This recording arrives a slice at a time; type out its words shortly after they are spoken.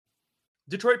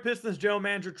Detroit Pistons general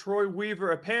manager Troy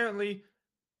Weaver apparently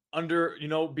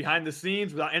behind the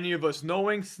scenes without any of us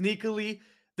knowing, sneakily,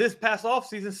 this past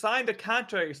offseason signed a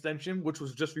contract extension, which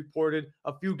was just reported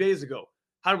a few days ago.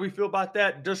 How do we feel about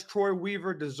that? Does Troy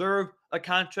Weaver deserve a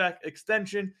contract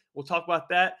extension? We'll talk about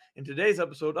that in today's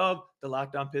episode of the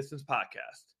Locked On Pistons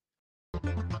podcast.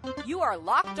 You are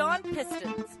Locked On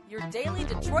Pistons, your daily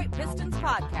Detroit Pistons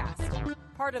podcast.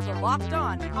 Part of the Locked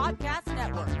On Podcast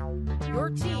Network. Your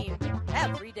team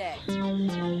every day.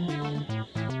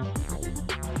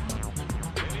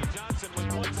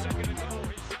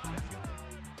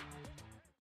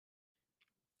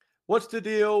 What's the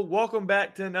deal? Welcome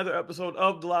back to another episode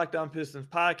of the Locked On Pistons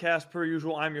podcast. Per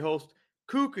usual, I'm your host,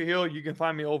 Ku Khahil. You can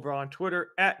find me over on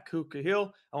Twitter at Ku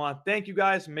Khahil. I want to thank you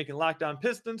guys for making Locked On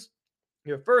Pistons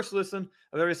your first listen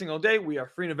of every single day. We are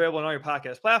free and available on all your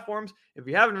podcast platforms. If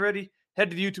you haven't already,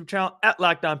 head to the YouTube channel at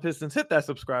Locked On Pistons, hit that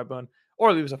subscribe button,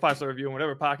 or leave us a 5-star review on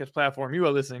whatever podcast platform you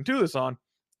are listening to this on.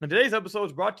 And today's episode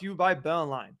is brought to you by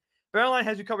BetOnline. BetOnline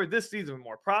has you covered this season with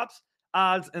more props,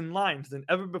 odds, and lines than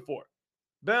ever before.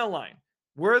 BetOnline,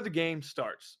 where the game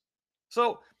starts.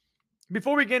 So,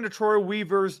 before we get into Troy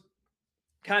Weaver's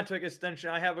contract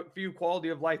extension, I have a few quality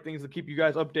of life things to keep you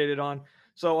guys updated on.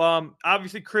 So,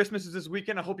 obviously, Christmas is this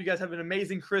weekend. I hope you guys have an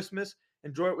amazing Christmas.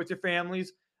 Enjoy it with your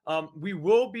families. We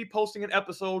will be posting an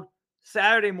episode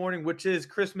Saturday morning, which is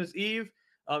Christmas Eve.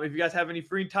 If you guys have any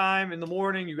free time in the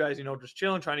morning, you guys, just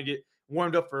chilling, trying to get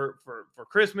warmed up for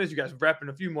Christmas, you guys wrapping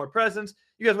a few more presents,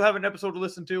 you guys will have an episode to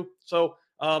listen to. So,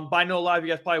 by no live,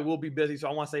 you guys probably will be busy. So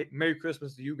I want to say Merry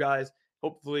Christmas to you guys.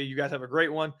 Hopefully you guys have a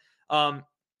great one.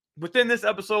 Within this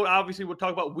episode, obviously, we'll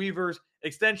talk about Weaver's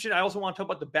extension. I also want to talk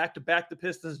about the back-to-back the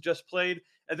Pistons just played.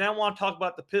 And then I want to talk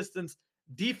about the Pistons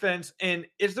defense and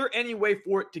is there any way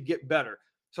for it to get better?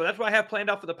 So that's what I have planned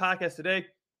out for the podcast today.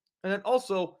 And then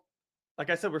also, like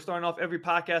I said, we're starting off every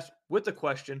podcast with a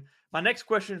question. My next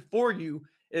question for you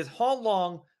is how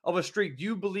long of a streak do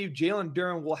you believe Jalen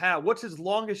Duren will have? What's his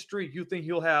longest streak you think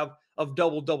he'll have of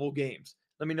double-double games?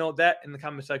 Let me know that in the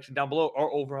comment section down below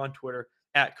or over on Twitter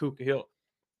at Ku Khahil.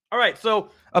 All right,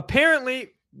 so apparently,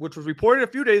 which was reported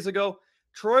a few days ago,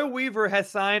 Troy Weaver has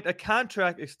signed a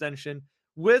contract extension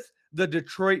with the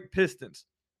Detroit Pistons.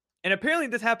 And apparently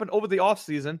this happened over the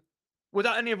offseason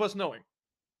without any of us knowing.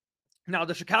 Now,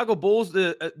 the Chicago Bulls,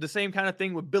 the same kind of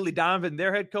thing with Billy Donovan,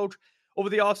 their head coach, over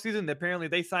the offseason. Apparently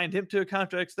they signed him to a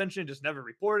contract extension, just never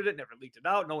reported it, never leaked it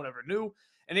out. No one ever knew.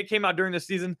 And it came out during the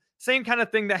season. Same kind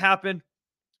of thing that happened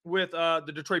with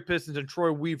the Detroit Pistons and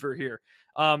Troy Weaver here.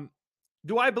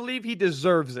 Do I believe he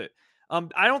deserves it?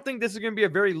 I don't think this is going to be a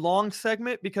very long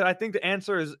segment because I think the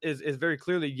answer is very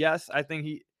clearly yes. I think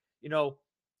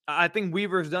I think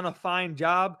Weaver's done a fine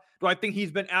job. Do I think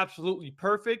he's been absolutely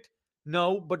perfect?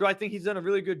 No. But do I think he's done a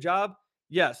really good job?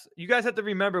 Yes. You guys have to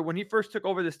remember when he first took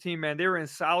over this team, man, they were in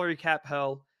salary cap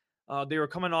hell. They were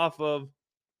coming off of,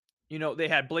 they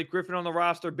had Blake Griffin on the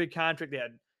roster, big contract. They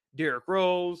had Derrick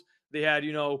Rose. They had,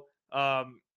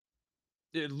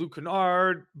 Luke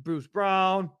Kennard, Bruce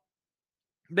Brown.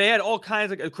 They had all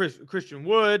kinds of Christian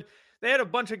Wood. They had a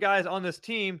bunch of guys on this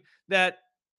team that,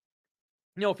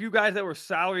 a few guys that were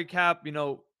salary cap,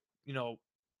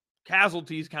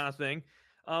 casualties kind of thing.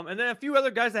 And then a few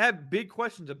other guys that had big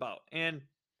questions about. And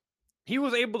he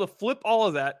was able to flip all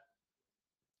of that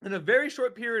in a very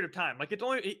short period of time.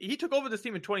 He took over this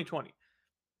team in 2020.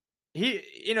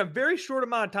 In a very short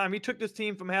amount of time, he took this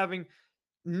team from having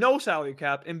no salary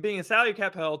cap and being in salary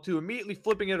cap hell to immediately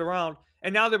flipping it around.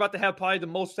 And now they're about to have probably the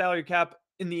most salary cap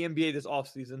in the NBA this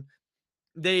offseason.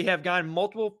 They have gotten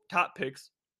multiple top picks.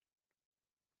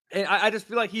 And I just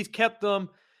feel like he's kept them,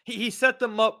 he set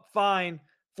them up fine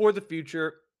for the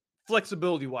future,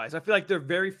 flexibility-wise. I feel like they're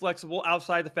very flexible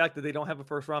outside the fact that they don't have a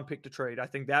first-round pick to trade. I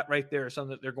think that right there is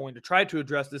something that they're going to try to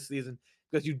address this season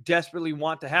because you desperately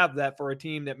want to have that for a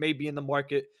team that may be in the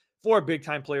market for a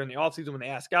big-time player in the offseason when they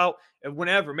ask out, and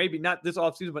whenever, maybe not this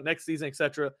offseason, but next season,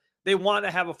 etc. They want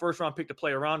to have a first-round pick to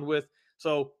play around with.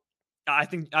 So I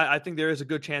think there is a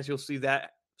good chance you'll see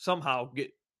that somehow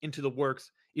get into the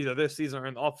works either this season or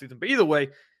in the offseason. But either way,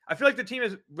 I feel like the team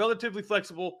is relatively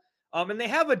flexible, and they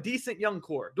have a decent young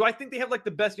core. Do I think they have like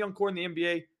the best young core in the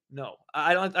NBA? No,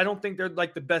 I don't think they're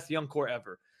like the best young core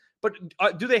ever. But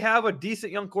do they have a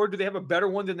decent young core? Do they have a better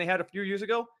one than they had a few years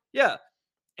ago? Yeah.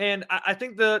 And I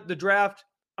think the draft,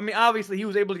 I mean, obviously he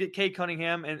was able to get Cade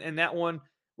Cunningham, and that one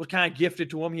was kind of gifted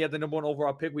to him. He had the number one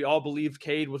overall pick. We all believed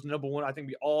Cade was the number one. I think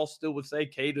we all still would say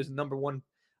Cade was the number one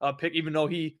pick, even though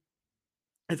he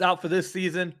is out for this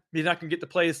season. He's not going to get to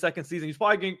play his second season. He's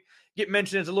probably going to get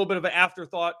mentioned as a little bit of an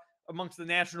afterthought amongst the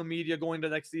national media going to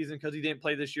next season because he didn't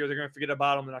play this year. They're going to forget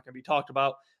about him. They're not going to be talked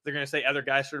about. They're going to say other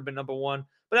guys should have been number one.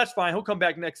 But that's fine. He'll come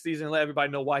back next season and let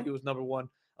everybody know why he was number one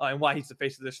and why he's the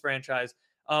face of this franchise.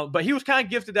 But he was kind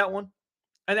of gifted that one.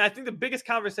 And I think the biggest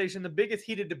conversation, the biggest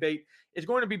heated debate is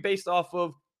going to be based off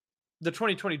of the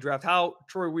 2020 draft, how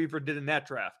Troy Weaver did in that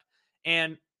draft.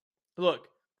 And look,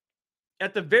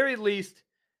 at the very least,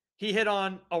 he hit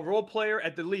on a role player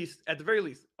at the very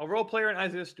least, a role player in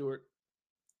Isaiah Stewart.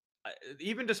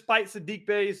 Even despite Saddiq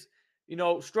Bey's,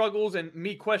 struggles and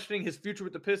me questioning his future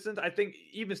with the Pistons, I think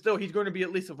even still he's going to be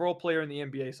at least a role player in the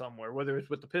NBA somewhere, whether it's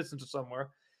with the Pistons or somewhere.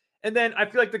 And then I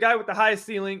feel like the guy with the highest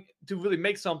ceiling to really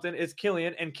make something is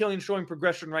Killian, and Killian's showing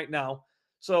progression right now.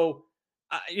 So,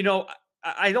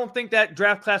 I don't think that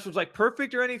draft class was like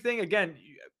perfect or anything. Again,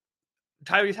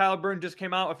 Tyrese Halliburton just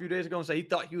came out a few days ago and said he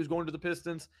thought he was going to the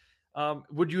Pistons.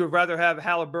 Would you have rather have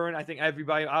Halliburton? I think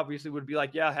everybody obviously would be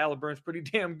like, yeah, Halliburton's pretty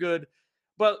damn good.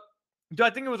 But do I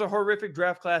think it was a horrific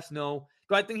draft class? No.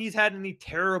 Do I think he's had any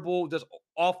terrible, just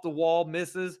off-the-wall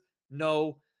misses?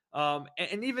 No.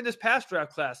 And even this past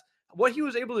draft class, what he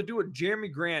was able to do with Jeremy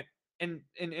Grant and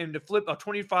to flip a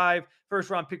 25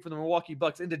 first-round pick for the Milwaukee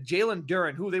Bucks into Jalen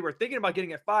Duren, who they were thinking about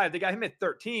getting at 5. They got him at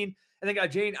 13, and they got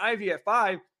Jaden Ivey at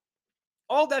 5.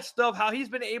 All that stuff, how he's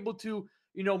been able to,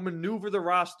 maneuver the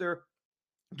roster,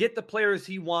 get the players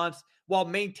he wants while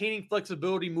maintaining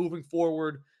flexibility moving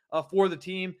forward for the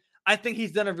team. I think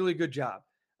he's done a really good job.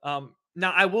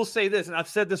 Now, I will say this, and I've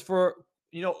said this for,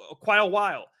 quite a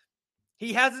while.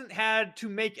 He hasn't had to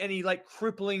make any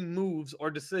crippling moves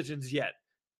or decisions yet.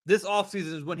 This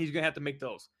offseason is when he's going to have to make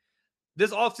those.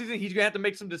 This offseason, he's going to have to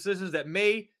make some decisions that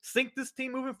may sink this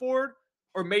team moving forward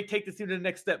or may take this team to the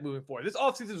next step moving forward. This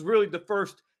offseason is really the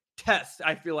first test,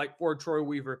 I feel like, for Troy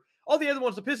Weaver. All the other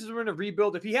ones, the Pistons were in a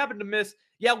rebuild. If he happened to miss,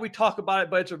 yeah, we talk about it,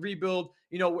 but it's a rebuild.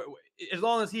 As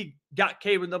long as he got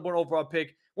Cade with number 1 overall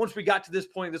pick, once we got to this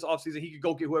point in this offseason, he could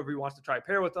go get whoever he wants to try to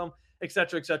pair with them, et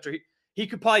cetera, et cetera. He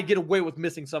could probably get away with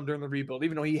missing some during the rebuild,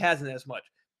 even though he hasn't as much.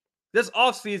 This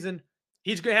offseason,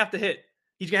 he's going to have to hit.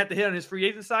 He's going to have to hit on his free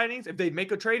agent signings. If they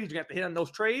make a trade, he's going to have to hit on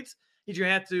those trades. He's going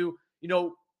to have to,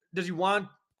 does he want to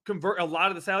convert a lot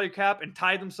of the salary cap and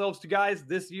tie themselves to guys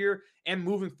this year and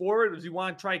moving forward? Or does he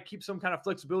want to try to keep some kind of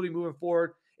flexibility moving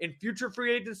forward in future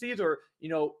free agencies or,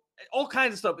 all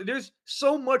kinds of stuff? There's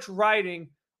so much riding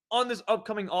on this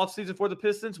upcoming offseason for the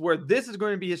Pistons where this is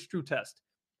going to be his true test.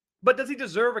 But does he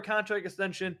deserve a contract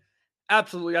extension?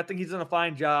 Absolutely. I think he's done a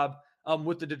fine job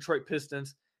with the Detroit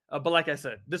Pistons. But like I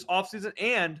said, this offseason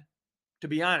and, to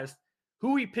be honest,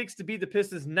 who he picks to be the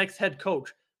Pistons' next head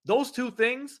coach, those two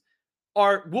things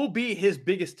will be his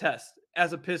biggest test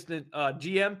as a Piston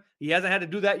GM. He hasn't had to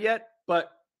do that yet,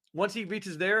 but once he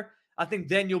reaches there, I think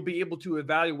then you'll be able to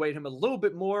evaluate him a little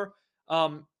bit more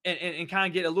and kind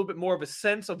of get a little bit more of a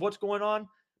sense of what's going on.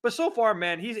 But so far,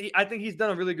 man, I think he's done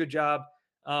a really good job.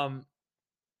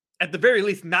 At the very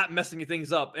least, not messing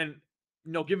things up and,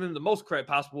 giving him the most credit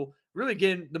possible, really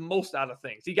getting the most out of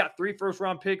things. He got 3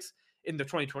 first-round picks in the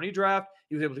 2020 draft.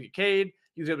 He was able to get Cade.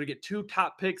 He was able to get 2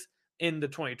 top picks in the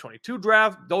 2022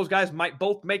 draft. Those guys might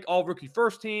both make all-rookie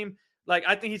first team.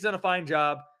 I think he's done a fine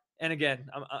job. And again,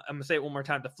 I'm going to say it one more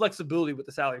time. The flexibility with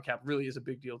the salary cap really is a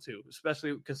big deal too,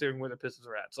 especially considering where the Pistons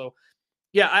are at. So,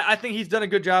 yeah, I think he's done a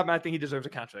good job, and I think he deserves a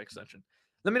contract extension.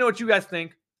 Let me know what you guys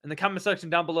think in the comment section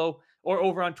down below or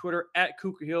over on Twitter at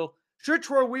Kuka Hill. Should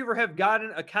Troy Weaver have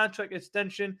gotten a contract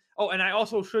extension? Oh, and I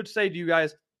also should say to you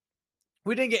guys,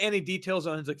 we didn't get any details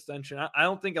on his extension. I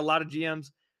don't think a lot of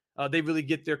GMs, they really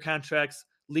get their contracts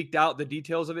leaked out, the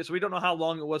details of it. So we don't know how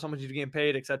long it was, how much he's getting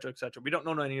paid, et cetera, et cetera. We don't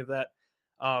know any of that.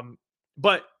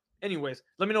 But anyways,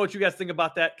 let me know what you guys think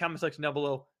about that. Comment section down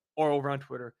below or over on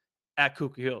Twitter at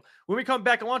Kuka Hill. When we come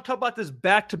back, I want to talk about this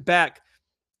back-to-back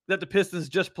that the Pistons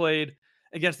just played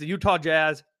against the Utah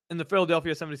Jazz and the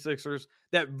Philadelphia 76ers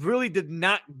that really did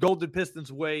not go the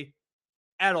Pistons' way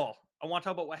at all. I want to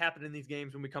talk about what happened in these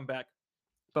games when we come back.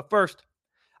 But first,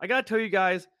 I got to tell you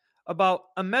guys about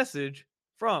a message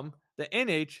from the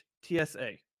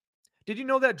NHTSA. Did you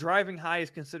know that driving high is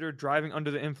considered driving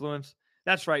under the influence?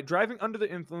 That's right. Driving under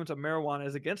the influence of marijuana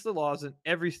is against the laws in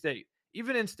every state,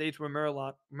 even in states where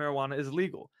marijuana is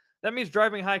legal. That means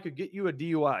driving high could get you a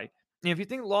DUI. And if you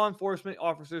think law enforcement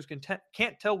officers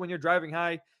can't tell when you're driving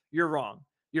high, you're wrong.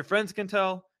 Your friends can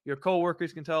tell, your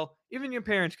coworkers can tell, even your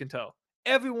parents can tell.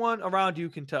 Everyone around you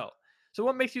can tell. So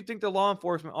what makes you think the law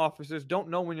enforcement officers don't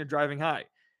know when you're driving high?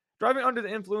 Driving under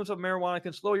the influence of marijuana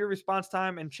can slow your response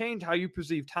time and change how you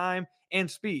perceive time and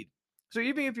speed. So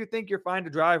even if you think you're fine to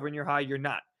drive when you're high, you're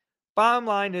not. Bottom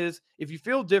line is, if you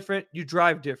feel different, you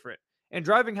drive different. And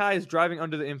driving high is driving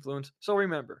under the influence. So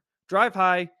remember, drive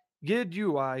high, Get a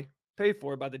DUI paid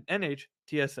for by the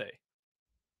NHTSA.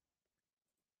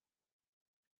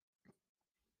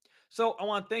 So I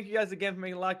want to thank you guys again for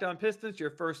making Locked On Pistons your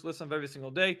first listen of every single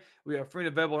day. We are free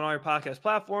and available on all your podcast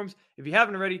platforms. If you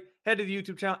haven't already, head to the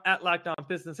YouTube channel at Locked On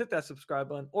Pistons, hit that subscribe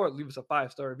button, or leave us a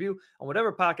 5-star review on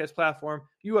whatever podcast platform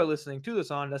you are listening to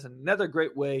this on. That's another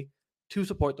great way to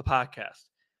support the podcast.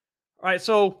 All right,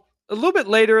 so a little bit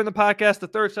later in the podcast, the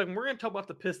third segment, we're going to talk about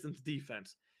the Pistons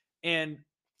defense. And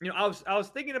I was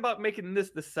thinking about making this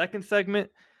the second segment,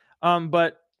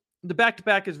 but the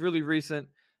back-to-back is really recent.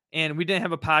 And we didn't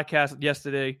have a podcast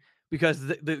yesterday because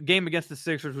the game against the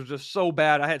Sixers was just so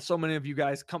bad. I had so many of you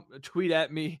guys come tweet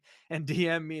at me and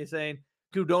DM me saying,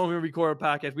 "Dude, don't even record a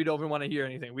podcast. We don't even want to hear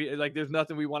anything. There's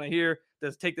nothing we want to hear.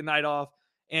 Just take the night off."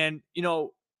 And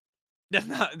that's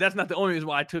not the only reason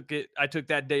why I took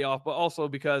that day off, but also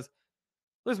because,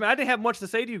 listen, man, I didn't have much to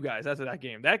say to you guys after that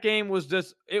game. That game was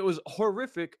it was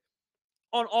horrific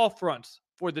on all fronts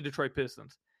for the Detroit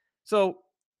Pistons. So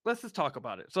let's just talk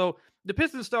about it. So the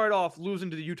Pistons started off losing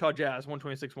to the Utah Jazz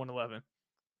 126-111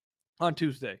 on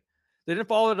Tuesday. They didn't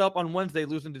follow it up on Wednesday,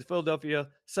 losing to the Philadelphia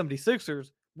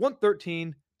 76ers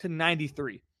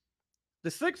 113-93. The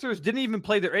Sixers didn't even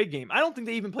play their A game. I don't think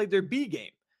they even played their B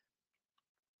game.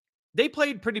 They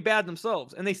played pretty bad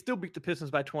themselves, and they still beat the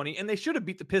Pistons by 20, and they should have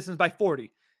beat the Pistons by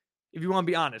 40, if you want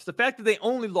to be honest. The fact that they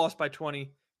only lost by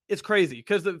 20 is crazy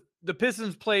because the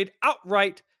Pistons played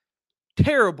outright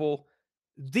terrible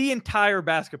the entire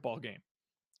basketball game.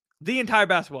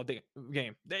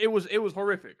 It was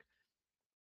horrific.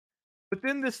 But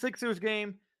then the Sixers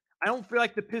game, I don't feel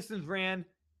like the Pistons ran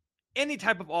any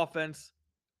type of offense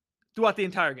throughout the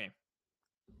entire game.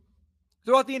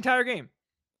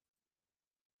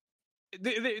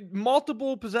 The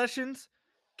multiple possessions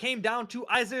came down to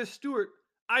Isaiah Stewart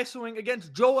isoing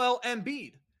against Joel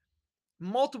Embiid.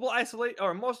 Multiple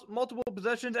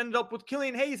possessions ended up with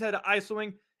Killian Hayes had an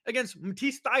isoing against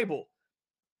Matisse Thybulle.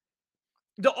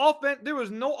 There was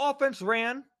no offense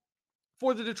ran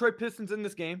for the Detroit Pistons in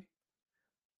this game.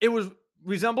 It was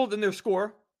resembled in their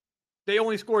score. They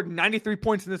only scored 93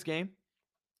 points in this game.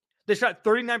 They shot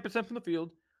 39% from the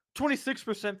field,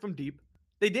 26% from deep.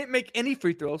 They didn't make any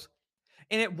free throws.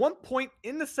 And at one point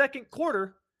in the second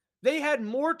quarter, they had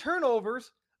more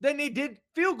turnovers than they did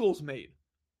field goals made.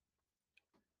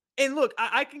 And look,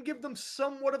 I can give them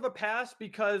somewhat of a pass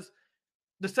because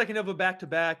the second of a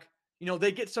back-to-back,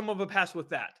 they get some of a pass with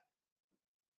that.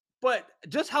 But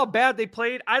just how bad they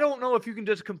played, I don't know if you can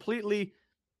just completely,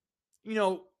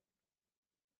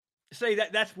 say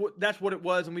that's what it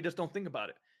was and we just don't think about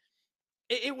it.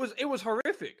 It was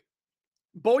horrific.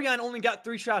 Bojan only got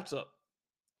 3 shots up.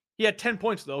 He had 10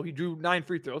 points, though. He drew 9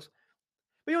 free throws.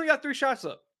 But he only got 3 shots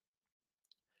up.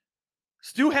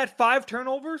 Stu had 5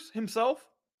 turnovers himself.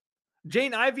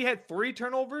 Jaden Ivey had 3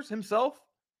 turnovers himself.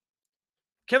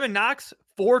 Kevin Knox,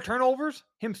 4 turnovers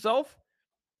himself.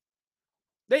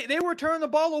 They were turning the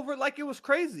ball over like it was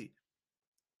crazy.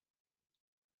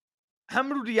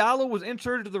 Hamidou Diallo was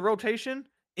inserted to the rotation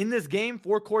in this game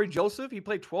for Corey Joseph. He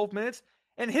played 12 minutes,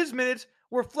 and his minutes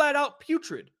were flat out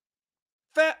putrid.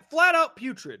 Flat out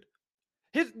putrid.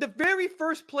 The very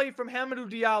first play from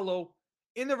Hamidou Diallo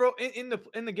in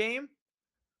the game,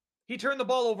 he turned the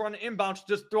ball over on the inbounds,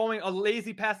 just throwing a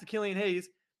lazy pass to Killian Hayes,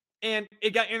 and it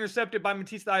got intercepted by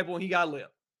Matisse Thybulle, and he got a layup.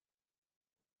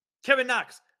 Kevin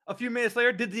Knox, a few minutes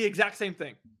later, did the exact same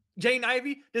thing. Jaden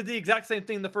Ivey did the exact same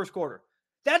thing in the first quarter.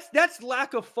 That's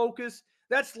lack of focus.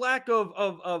 That's lack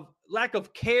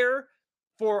of care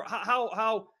for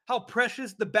how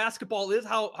precious the basketball is,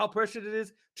 how precious it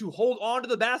is to hold on to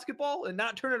the basketball and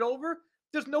not turn it over.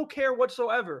 There's no care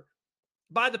whatsoever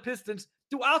by the Pistons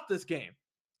throughout this game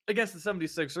against the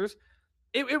 76ers.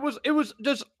 It was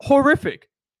just horrific.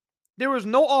 There was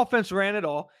no offense ran at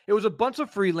all. It was a bunch of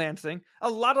freelancing, a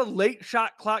lot of late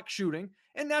shot clock shooting,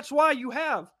 and that's why you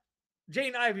have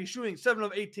Jaden Ivey shooting 7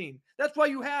 of 18. That's why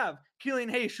you have Killian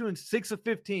Hayes shooting 6 of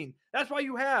 15. That's why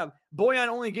you have Bojan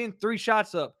only getting 3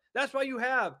 shots up. That's why you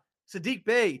have Saddiq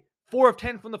Bey 4 of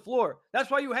 10 from the floor.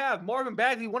 That's why you have Marvin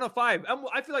Bagley 1 of 5.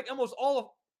 I feel like almost all of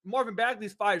Marvin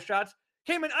Bagley's 5 shots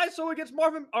came in ISO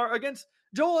against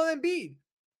Joel Embiid.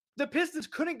 The Pistons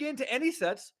couldn't get into any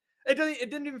sets. It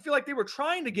didn't even feel like they were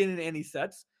trying to get into any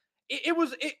sets.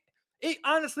 It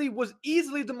honestly was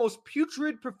easily the most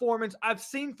putrid performance I've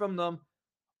seen from them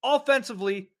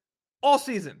offensively all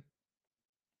season.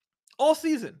 All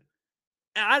season.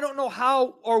 And I don't know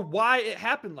how or why it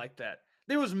happened like that.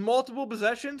 There was multiple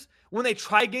possessions when they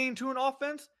tried getting to an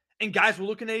offense and guys were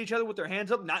looking at each other with their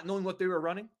hands up, not knowing what they were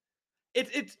running.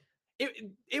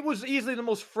 It was easily the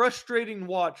most frustrating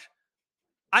watch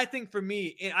I think for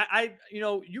me, and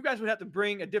you guys would have to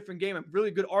bring a different game, a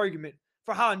really good argument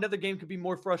for how another game could be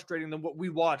more frustrating than what we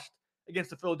watched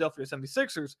against the Philadelphia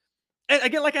 76ers. And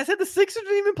again, like I said, the Sixers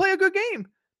didn't even play a good game.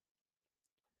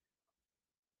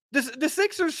 The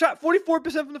Sixers shot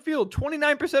 44% from the field,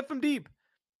 29% from deep.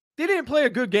 They didn't play a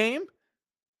good game.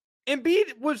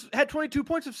 Embiid had 22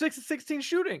 points of 6 of 16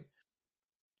 shooting.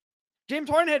 James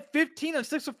Harden had 15 of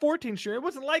 6 of 14 shooting. It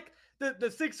wasn't like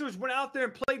the Sixers went out there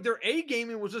and played their A game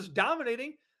and was just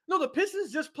dominating. No, the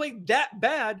Pistons just played that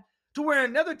bad to where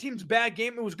another team's bad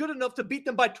game, it was good enough to beat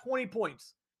them by 20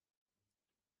 points.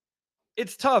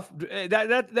 It's tough.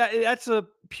 That's a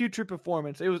putrid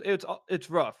performance. It's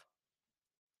rough.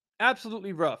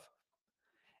 Absolutely rough.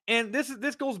 And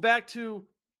this goes back to,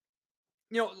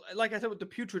 like I said with the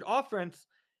putrid offense,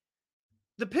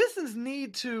 the Pistons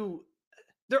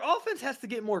their offense has to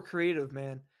get more creative,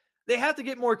 man. They have to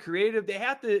get more creative. They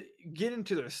have to get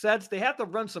into their sets. They have to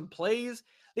run some plays.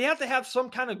 They have to have some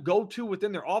kind of go-to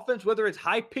within their offense, whether it's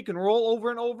high pick and roll over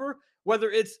and over,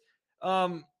 whether it's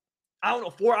 4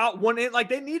 out, 1 in. Like,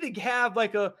 they need to have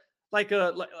like a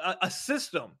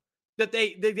system that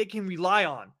they can rely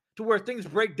on, to where things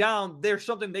break down. There's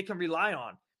something they can rely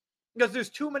on, because there's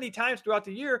too many times throughout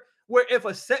the year where if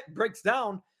a set breaks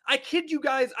down, I kid you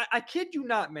guys, I kid you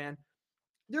not, man.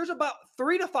 There's about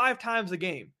 3 to 5 times a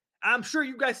game. I'm sure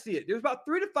you guys see it. There's about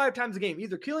 3 to 5 times a game,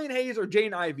 either Killian Hayes or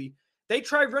Jaden Ivey. They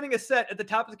try running a set at the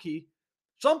top of the key.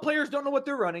 Some players don't know what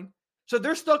they're running, so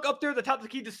they're stuck up there at the top of the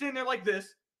key, just sitting there like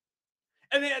this.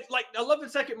 And then at like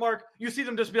 11-second mark, you see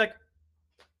them just be like,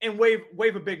 and wave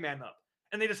a big man up.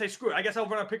 And they just say, screw it, I guess I'll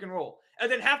run a pick and roll.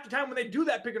 And then half the time when they do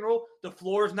that pick and roll, the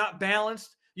floor is not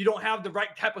balanced. You don't have the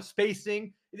right type of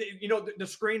spacing. The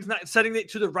screen's not setting it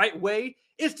to the right way.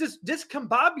 It's just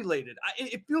discombobulated.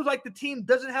 It feels like the team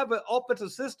doesn't have an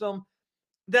offensive system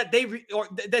that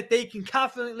they can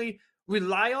confidently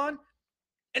rely on.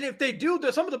 And if they do,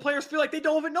 some of the players feel like they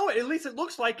don't even know it. At least it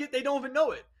looks like it. They don't even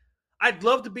know it. I'd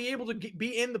love to be able to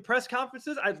be in the press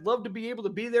conferences. I'd love to be able to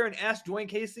be there and ask Dwayne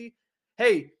Casey,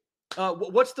 hey,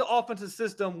 what's the offensive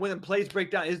system when plays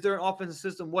break down? Is there an offensive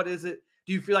system? What is it?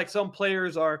 Do you feel like some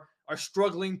players are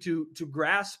struggling to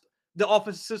grasp the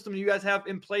offensive system you guys have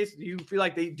in place? Do you feel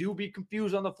like they do be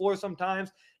confused on the floor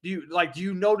sometimes? Do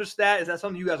you notice that? Is that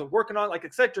something you guys are working on? Like,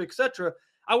 et cetera, et cetera.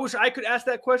 I wish I could ask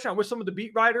that question. I wish some of the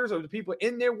beat writers or the people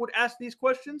in there would ask these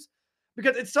questions,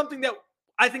 because it's something that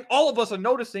I think all of us are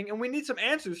noticing and we need some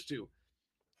answers to.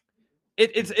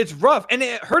 It's rough, and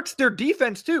it hurts their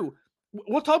defense too.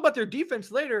 We'll talk about their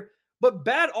defense later, but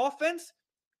bad offense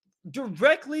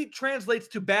directly translates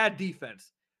to bad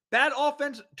defense. Bad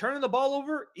offense, turning the ball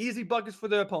over, easy buckets for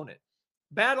the opponent.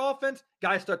 Bad offense,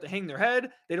 guys start to hang their head.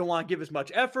 They don't want to give as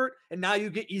much effort, and now you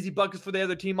get easy buckets for the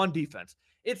other team on defense.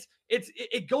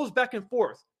 It goes back and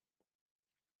forth.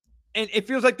 And it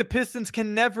feels like the Pistons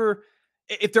can never,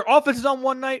 if their offense is on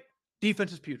one night,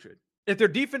 defense is putrid. If their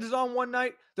defense is on one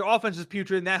night, their offense is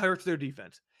putrid, and that hurts their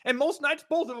defense. And most nights,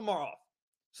 both of them are off.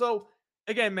 So,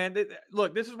 again, man,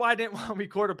 look, this is why I didn't want to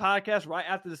record a podcast right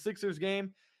after the Sixers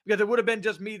game, because it would have been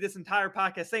just me this entire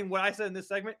podcast saying what I said in this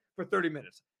segment for 30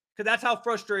 minutes. Because that's how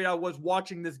frustrated I was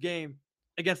watching this game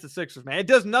against the Sixers, man. It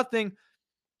does nothing.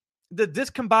 The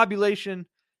discombobulation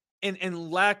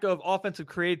and lack of offensive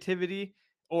creativity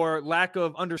or lack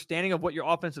of understanding of what your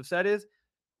offensive set is,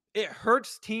 it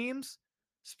hurts teams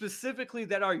specifically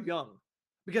that are young,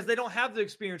 because they don't have the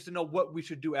experience to know what we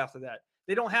should do after that.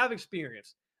 They don't have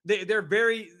experience. They're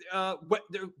very wet.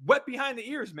 They're wet behind the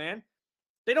ears, man.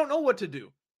 They don't know what to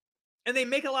do, and they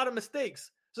make a lot of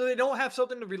mistakes. So they don't have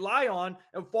something to rely on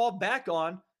and fall back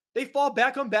on. They fall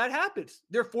back on bad habits.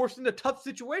 They're forced into tough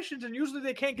situations, and usually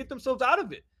they can't get themselves out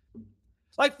of it.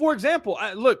 Like, for example,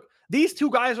 look, these two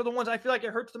guys are the ones I feel like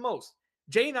it hurts the most.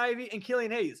 Jaden Ivey and Killian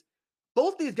Hayes.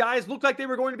 Both these guys looked like they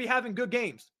were going to be having good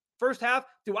games. First half,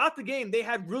 throughout the game, they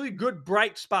had really good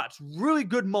bright spots, really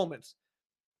good moments.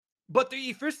 But the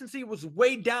efficiency was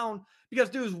way down because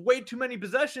there was way too many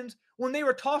possessions when they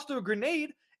were tossed to a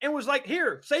grenade and was like,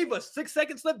 here, save us, 6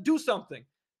 seconds left, do something.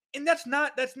 And it's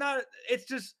not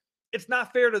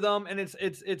fair to them. And it's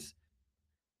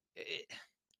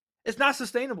not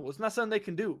sustainable. It's not something they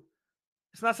can do.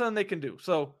 It's not something they can do.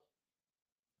 So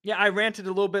yeah, I ranted a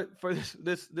little bit for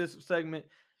this segment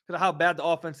because of how bad the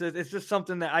offense is. It's just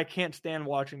something that I can't stand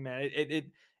watching, man.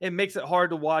 It makes it hard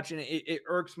to watch, and it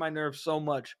irks my nerves so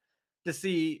much to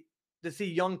see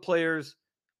young players.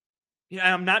 You know,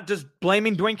 I'm not just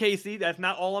blaming Dwayne Casey. That's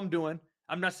not all I'm doing.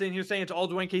 I'm not sitting here saying it's all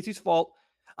Dwayne Casey's fault.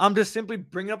 I'm just simply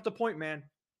bringing up the point, man.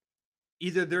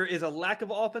 Either there is a lack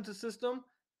of offensive system,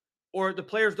 or the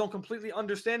players don't completely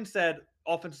understand said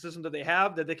offensive system that they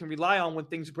have that they can rely on when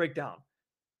things break down.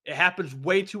 It happens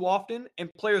way too often,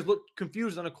 and players look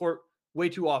confused on the court way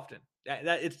too often.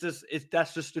 That's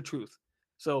just the truth.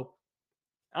 So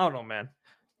I don't know, man.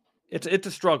 It's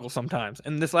a struggle sometimes,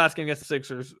 and this last game against the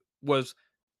Sixers was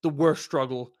the worst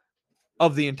struggle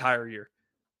of the entire year.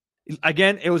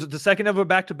 Again, it was the second of a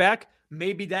back-to-back.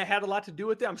 Maybe that had a lot to do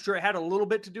with it. I'm sure it had a little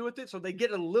bit to do with it, so they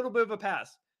get a little bit of a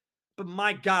pass. But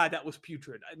my God, that was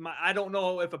putrid. I don't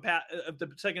know if the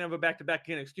second of a back-to-back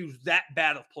can excuse that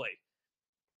bad of play.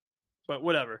 But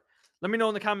whatever. Let me know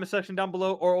in the comment section down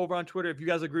below or over on Twitter if you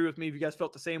guys agree with me, if you guys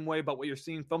felt the same way about what you're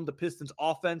seeing from the Pistons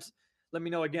offense. Let me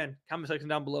know again, comment section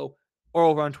down below or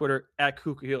over on Twitter at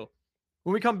Kuka Hill.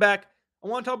 When we come back, I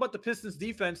want to talk about the Pistons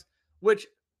defense, which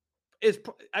is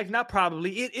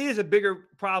it is a bigger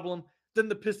problem than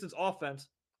the Pistons offense.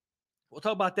 We'll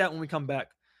talk about that when we come back.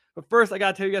 But first, I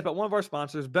got to tell you guys about one of our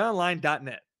sponsors,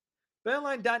 BetOnline.net.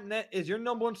 BetOnline.net is your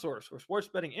number one source for sports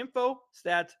betting info,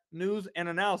 stats, news, and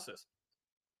analysis.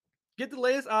 Get the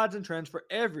latest odds and trends for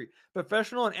every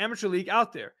professional and amateur league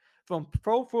out there. From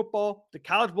pro football to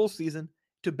college bowl season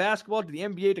to basketball to the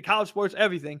NBA to college sports,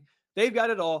 everything. They've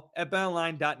got it all at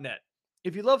BetOnline.net.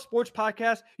 If you love sports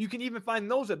podcasts, you can even find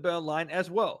those at BetOnline as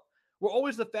well. We're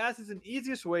always the fastest and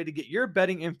easiest way to get your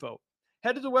betting info.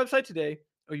 Head to the website today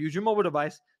or use your mobile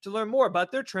device to learn more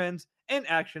about their trends and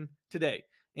action today.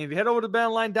 And if you head over to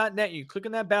BetOnline.net and you click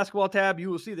on that basketball tab, you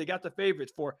will see they got the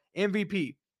favorites for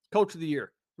MVP, Coach of the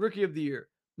Year, Rookie of the Year,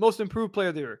 Most Improved Player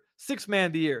of the Year, Sixth Man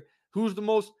of the Year, who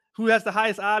has the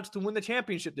highest odds to win the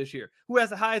championship this year, who has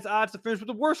the highest odds to finish with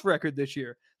the worst record this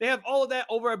year. They have all of that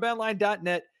over at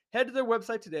BetOnline.net. Head to their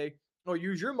website today or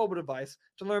use your mobile device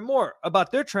to learn more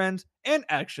about their trends and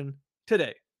action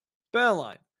today.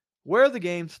 BetOnline, where the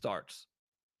game starts.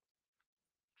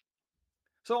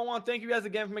 So I want to thank you guys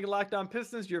again for making Locked On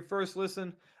Pistons your first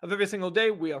listen of every single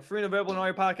day. We are free and available on all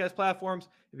your podcast platforms.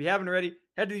 If you haven't already,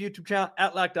 head to the YouTube channel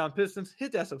at Locked On Pistons,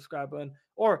 hit that subscribe button,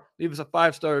 or leave us a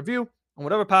 5-star review on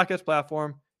whatever podcast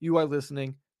platform you are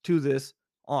listening to this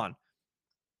on.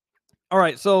 All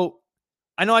right, so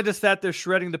I know I just sat there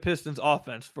shredding the Pistons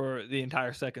offense for the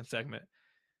entire second segment.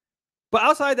 But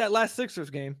outside that last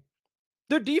Sixers game,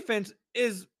 their defense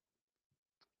is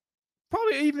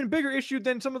probably an even bigger issue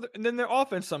than than their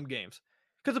offense some games.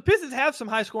 Because the Pistons have some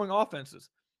high-scoring offenses.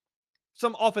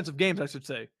 Some offensive games, I should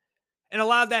say. And a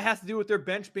lot of that has to do with their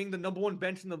bench being the number one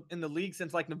bench in the league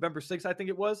since like November 6th, I think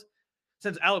it was.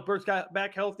 Since Alec Burks got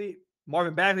back healthy,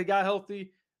 Marvin Bagley got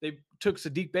healthy. They took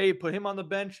Sadiq Bey, put him on the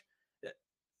bench.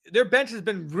 Their bench has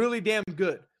been really damn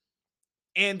good.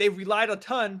 And they've relied a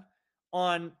ton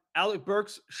on Alec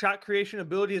Burks' shot creation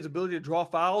ability, his ability to draw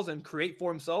fouls and create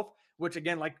for himself, which,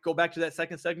 again, like go back to that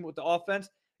second segment with the offense.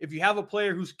 If you have a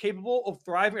player who's capable of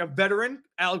thriving, a veteran,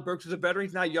 Alec Burks is a veteran.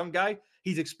 He's not a young guy.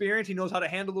 He's experienced. He knows how to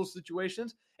handle those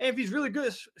situations. And if he's really good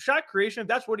at shot creation, if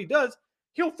that's what he does,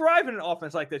 he'll thrive in an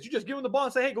offense like this. You just give him the ball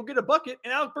and say, hey, go get a bucket,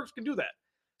 and Alec Burks can do that.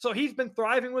 So he's been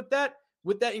thriving with that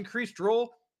increased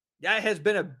role. That has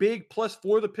been a big plus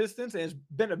for the Pistons and has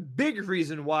been a big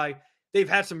reason why they've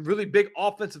had some really big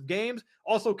offensive games.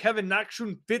 Also, Kevin Knox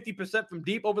shooting 50% from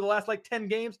deep over the last 10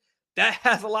 games. That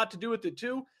has a lot to do with it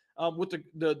too. With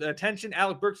the attention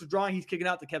Alec Burks is drawing, he's kicking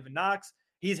out to Kevin Knox.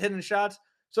 He's hitting shots.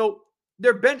 So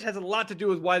their bench has a lot to do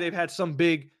with why they've had some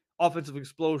big offensive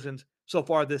explosions so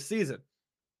far this season.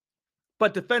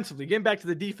 But defensively, getting back to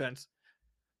the defense,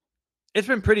 it's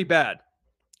been pretty bad.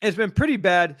 It's been pretty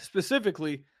bad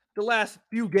specifically the last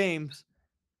few games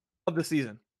of the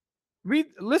season.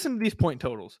 Listen to these point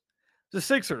totals. The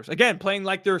Sixers, again, playing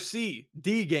like their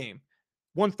C-D game,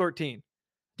 113.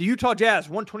 The Utah Jazz,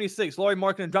 126. Lauri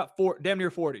Markkanen dropped damn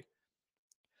near 40.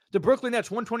 The Brooklyn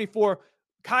Nets, 124.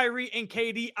 Kyrie and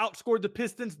KD outscored the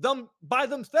Pistons by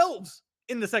themselves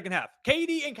in the second half.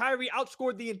 KD and Kyrie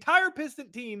outscored the entire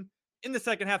Piston team in the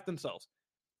second half themselves.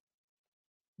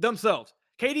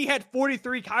 KD had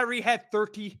 43. Kyrie had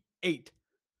 38.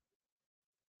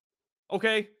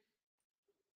 Okay?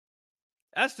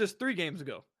 That's just 3 games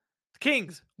ago. The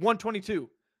Kings, 122.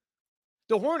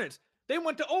 The Hornets, they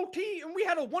went to OT and we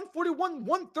had a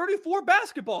 141-134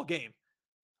 basketball game.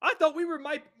 I thought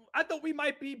we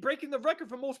might be breaking the record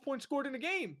for most points scored in a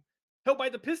game. Held by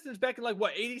the Pistons back in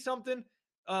 80-something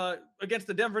against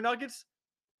the Denver Nuggets.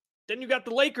 Then you got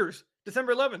the Lakers,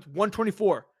 December 11th,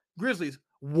 124. Grizzlies,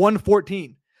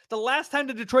 114. The last time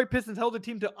the Detroit Pistons held a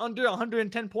team to under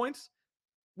 110 points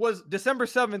was December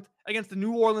 7th against the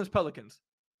New Orleans Pelicans.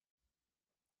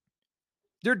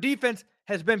 Their defense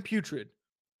has been putrid.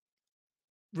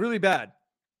 Really bad.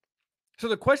 So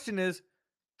the question is,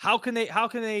 how can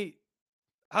they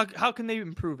How can they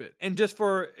improve it? And just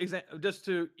for example, just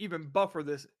to even buffer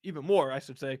this even more, I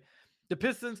should say, the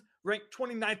Pistons ranked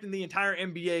 29th in the entire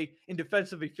NBA in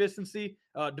defensive efficiency,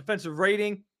 defensive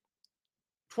rating.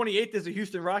 28th is the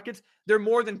Houston Rockets. They're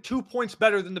more than 2 points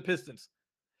better than the Pistons.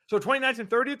 So 29th and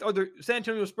 30th are the San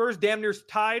Antonio Spurs, damn near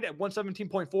tied at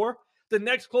 117.4. The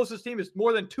next closest team is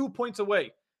more than 2 points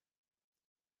away.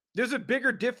 There's a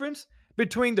bigger difference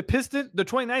between the Pistons, the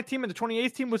 29th team and the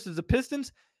 28th team, which is the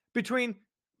Pistons.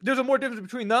 There's a more difference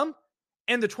between them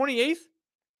and the 28th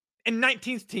and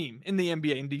 19th team in the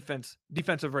NBA in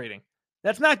defensive rating.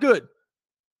 That's not good.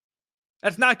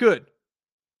 That's not good.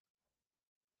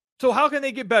 So how can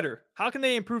they get better? How can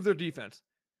they improve their defense?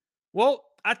 Well,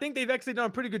 I think they've actually done a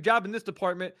pretty good job in this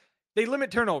department. They limit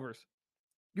turnovers.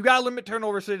 You got to limit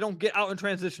turnovers so they don't get out in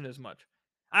transition as much.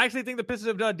 I actually think the Pistons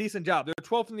have done a decent job. They're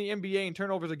 12th in the NBA in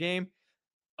turnovers a game.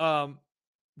 12th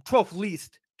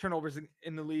least turnovers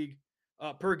in the league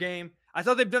per game. I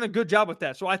thought they've done a good job with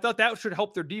that. So I thought that should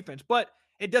help their defense. But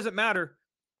it doesn't matter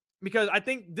because I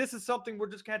think this is something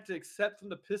we're just going to have to accept from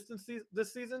the Pistons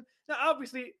this season. Now,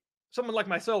 obviously, someone like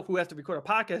myself who has to record a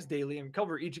podcast daily and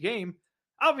cover each game,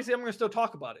 obviously I'm going to still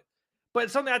talk about it. But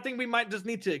it's something I think we might just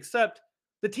need to accept.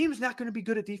 The team's not going to be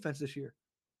good at defense this year.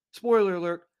 Spoiler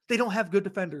alert, they don't have good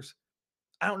defenders.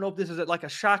 I don't know if this is like a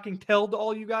shocking tell to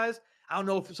all you guys. I don't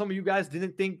know if some of you guys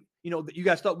didn't think, that you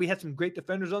guys thought we had some great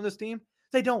defenders on this team.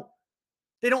 They don't.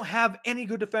 They don't have any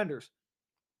good defenders.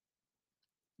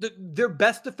 Their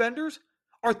best defenders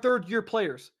are third-year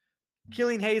players,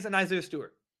 Killian Hayes and Isaiah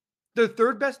Stewart. Their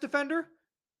third best defender,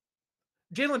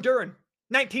 Jalen Duren,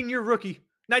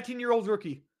 19-year-old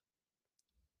rookie.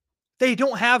 They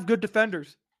don't have good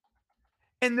defenders.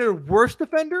 And their worst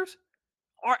defenders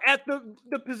are at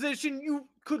the position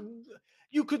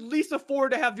you could least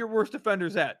afford to have your worst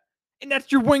defenders at. And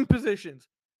that's your wing positions.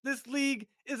 This league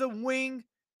is a wing.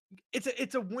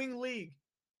 It's a wing league.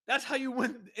 That's how you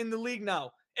win in the league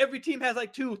now. Every team has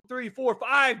like 2, 3, 4,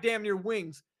 5 damn near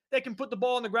wings that can put the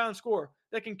ball on the ground and score,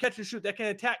 that can catch and shoot, that can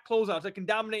attack closeouts, that can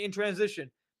dominate in transition.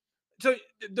 So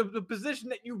the position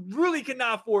that you really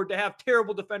cannot afford to have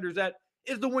terrible defenders at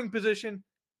is the wing position,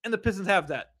 and the Pistons have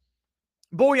that.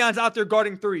 Bojan's out there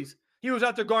guarding threes. He was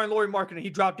out there guarding Lauri Markkanen, and he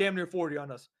dropped damn near 40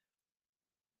 on us.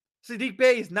 Saddiq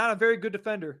Bey is not a very good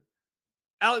defender.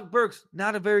 Alec Burks,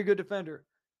 not a very good defender.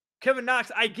 Kevin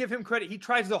Knox, I give him credit. He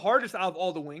tries the hardest out of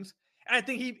all the wings. And I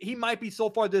think he might be so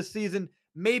far this season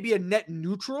maybe a net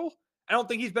neutral. I don't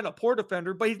think he's been a poor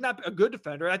defender, but he's not a good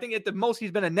defender. I think at the most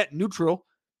he's been a net neutral.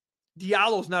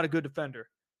 Diallo's not a good defender.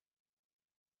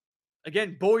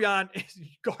 Again, Bojan is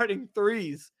guarding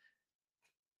threes.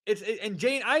 And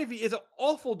Jaden Ivey is an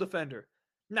awful defender.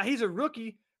 Now, he's a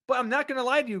rookie, but I'm not going to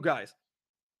lie to you guys.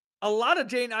 A lot of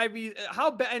Jaden Ivey,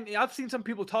 how bad, and I've seen some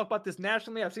people talk about this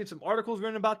nationally. I've seen some articles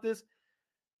written about this.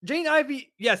 Jaden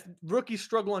Ivey, yes, rookies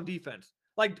struggle on defense.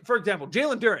 Like, for example,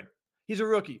 Jalen Duren, he's a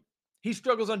rookie. He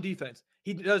struggles on defense.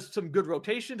 He does some good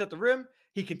rotations at the rim.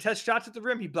 He can test shots at the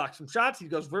rim. He blocks some shots. He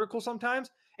goes vertical sometimes.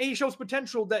 And he shows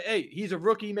potential that, hey, he's a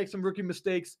rookie. He makes some rookie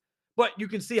mistakes. But you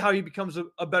can see how he becomes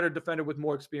a better defender with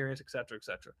more experience, et cetera, et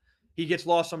cetera. He gets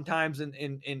lost sometimes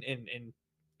in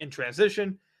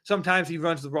transition. Sometimes he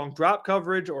runs the wrong drop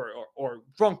coverage or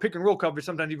wrong pick and roll coverage.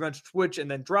 Sometimes he runs switch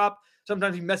and then drop.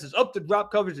 Sometimes he messes up the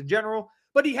drop coverage in general.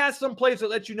 But he has some plays that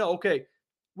let you know, okay,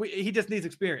 he just needs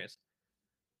experience.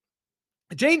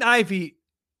 Jaden Ivey,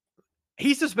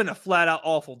 he's just been a flat-out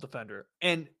awful defender.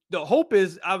 And the hope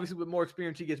is, obviously, with more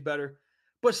experience, he gets better.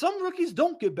 But some rookies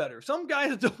don't get better. Some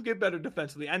guys don't get better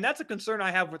defensively. And that's a concern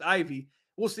I have with Ivey.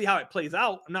 We'll see how it plays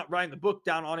out. I'm not writing the book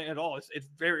down on it at all. It's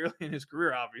very early in his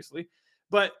career, obviously.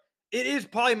 But it is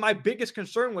probably my biggest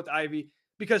concern with Ivey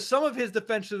because some of his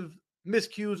defensive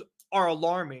miscues are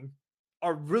alarming,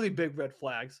 are really big red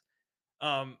flags.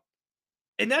 And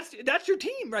that's your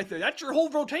team right there. That's your whole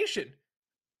rotation.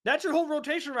 That's your whole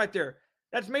rotation right there.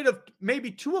 That's made of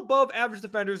maybe 2 above average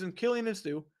defenders in Killian and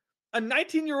Stu, a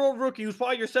 19-year-old rookie who's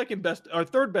probably your second best or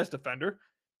third best defender,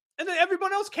 and then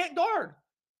everyone else can't guard.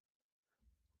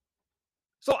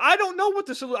 So I don't know what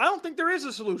the solution. I don't think there is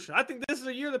a solution. I think this is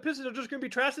a year the Pistons are just going to be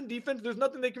trash in defense. There's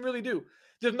nothing they can really do.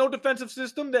 There's no defensive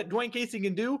system that Dwayne Casey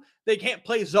can do. They can't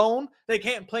play zone. They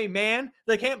can't play man.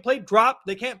 They can't play drop.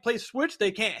 They can't play switch.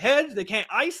 They can't hedge. They can't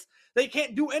ice. They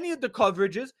can't do any of the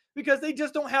coverages because they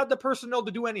just don't have the personnel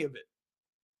to do any of it.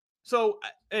 So,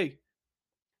 hey,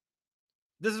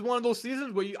 this is one of those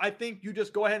seasons where I think you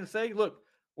just go ahead and say, look,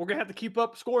 we're going to have to keep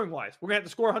up scoring-wise. We're going to have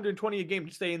to score 120 a game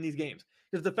to stay in these games.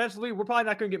 Because defensively, we're probably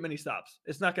not going to get many stops.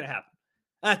 It's not going to happen.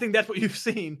 And I think that's what you've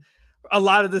seen a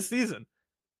lot of this season.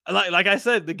 Like I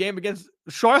said, the game against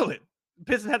Charlotte, The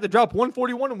Pistons had to drop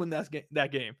 141 to win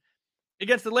that game.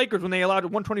 Against the Lakers, when they allowed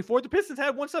 124, the Pistons had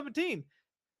 117.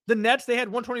 The Nets, they had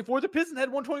 124. The Pistons had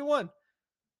 121.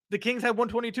 The Kings had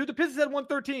 122. The Pistons had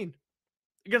 113.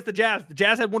 Against the Jazz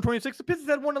had 126. The Pistons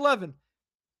had 111.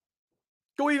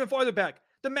 Go even farther back.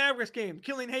 The Mavericks game,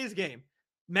 Killian Hayes game.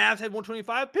 Mavs had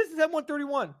 125. Pistons had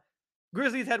 131.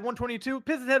 Grizzlies had 122.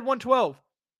 Pistons had 112.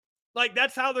 Like,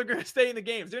 that's how they're going to stay in the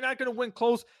games. They're not going to win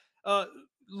close,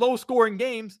 low-scoring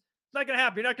games. It's not going to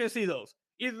happen. You're not going to see those.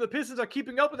 Either the Pistons are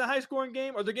keeping up in the high-scoring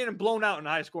game or they're getting blown out in a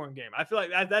high-scoring game. I feel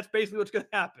like that's basically what's going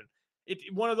to happen. It's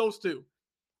one of those two.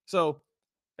 So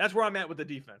that's where I'm at with the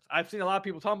defense. I've seen a lot of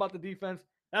people talking about the defense.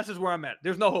 That's just where I'm at.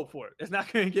 There's no hope for it. It's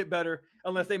not going to get better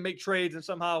unless they make trades and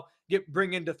somehow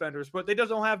bring in defenders. But they just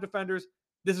don't have defenders.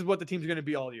 This is what the team's going to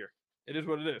be all year. It is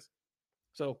what it is.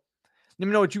 So let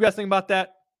me know what you guys think about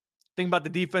that. Think about the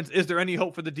defense. Is there any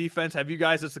hope for the defense? Have you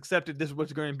guys just accepted this is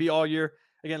what's going to be all year?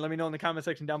 Again, let me know in the comment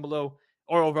section down below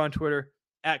or over on Twitter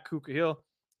at Kuka Hill.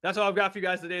 That's all I've got for you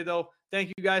guys today, though.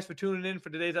 Thank you guys for tuning in for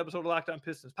today's episode of Locked On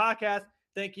Pistons podcast.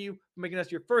 Thank you for making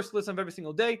us your first listen of every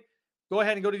single day. Go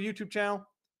ahead and go to the YouTube channel.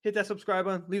 Hit that subscribe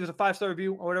button. Leave us a 5-star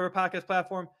review on whatever podcast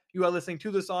platform you are listening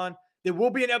to this on. There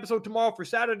will be an episode tomorrow for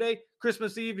Saturday,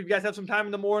 Christmas Eve. If you guys have some time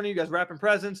in the morning, you guys wrapping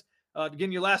presents,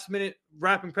 getting your last minute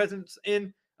wrapping presents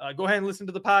in, go ahead and listen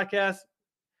to the podcast.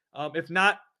 If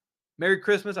not, Merry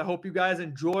Christmas. I hope you guys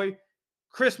enjoy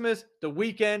Christmas, the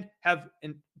weekend. Have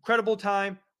an incredible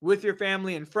time with your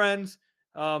family and friends.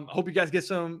 I hope you guys get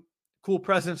some cool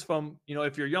presents from,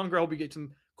 if you're younger, I hope you get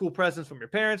some cool presents from your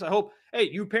parents. I hope, hey,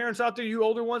 you parents out there, you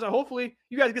older ones, hopefully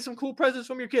you guys get some cool presents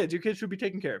from your kids. Your kids should be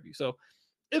taking care of you. So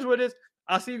it's what it is.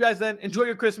 I'll see you guys then. Enjoy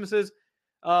your Christmases.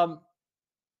 Have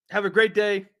a great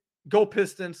day. Go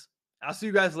Pistons. I'll see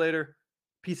you guys later.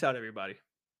 Peace out, everybody.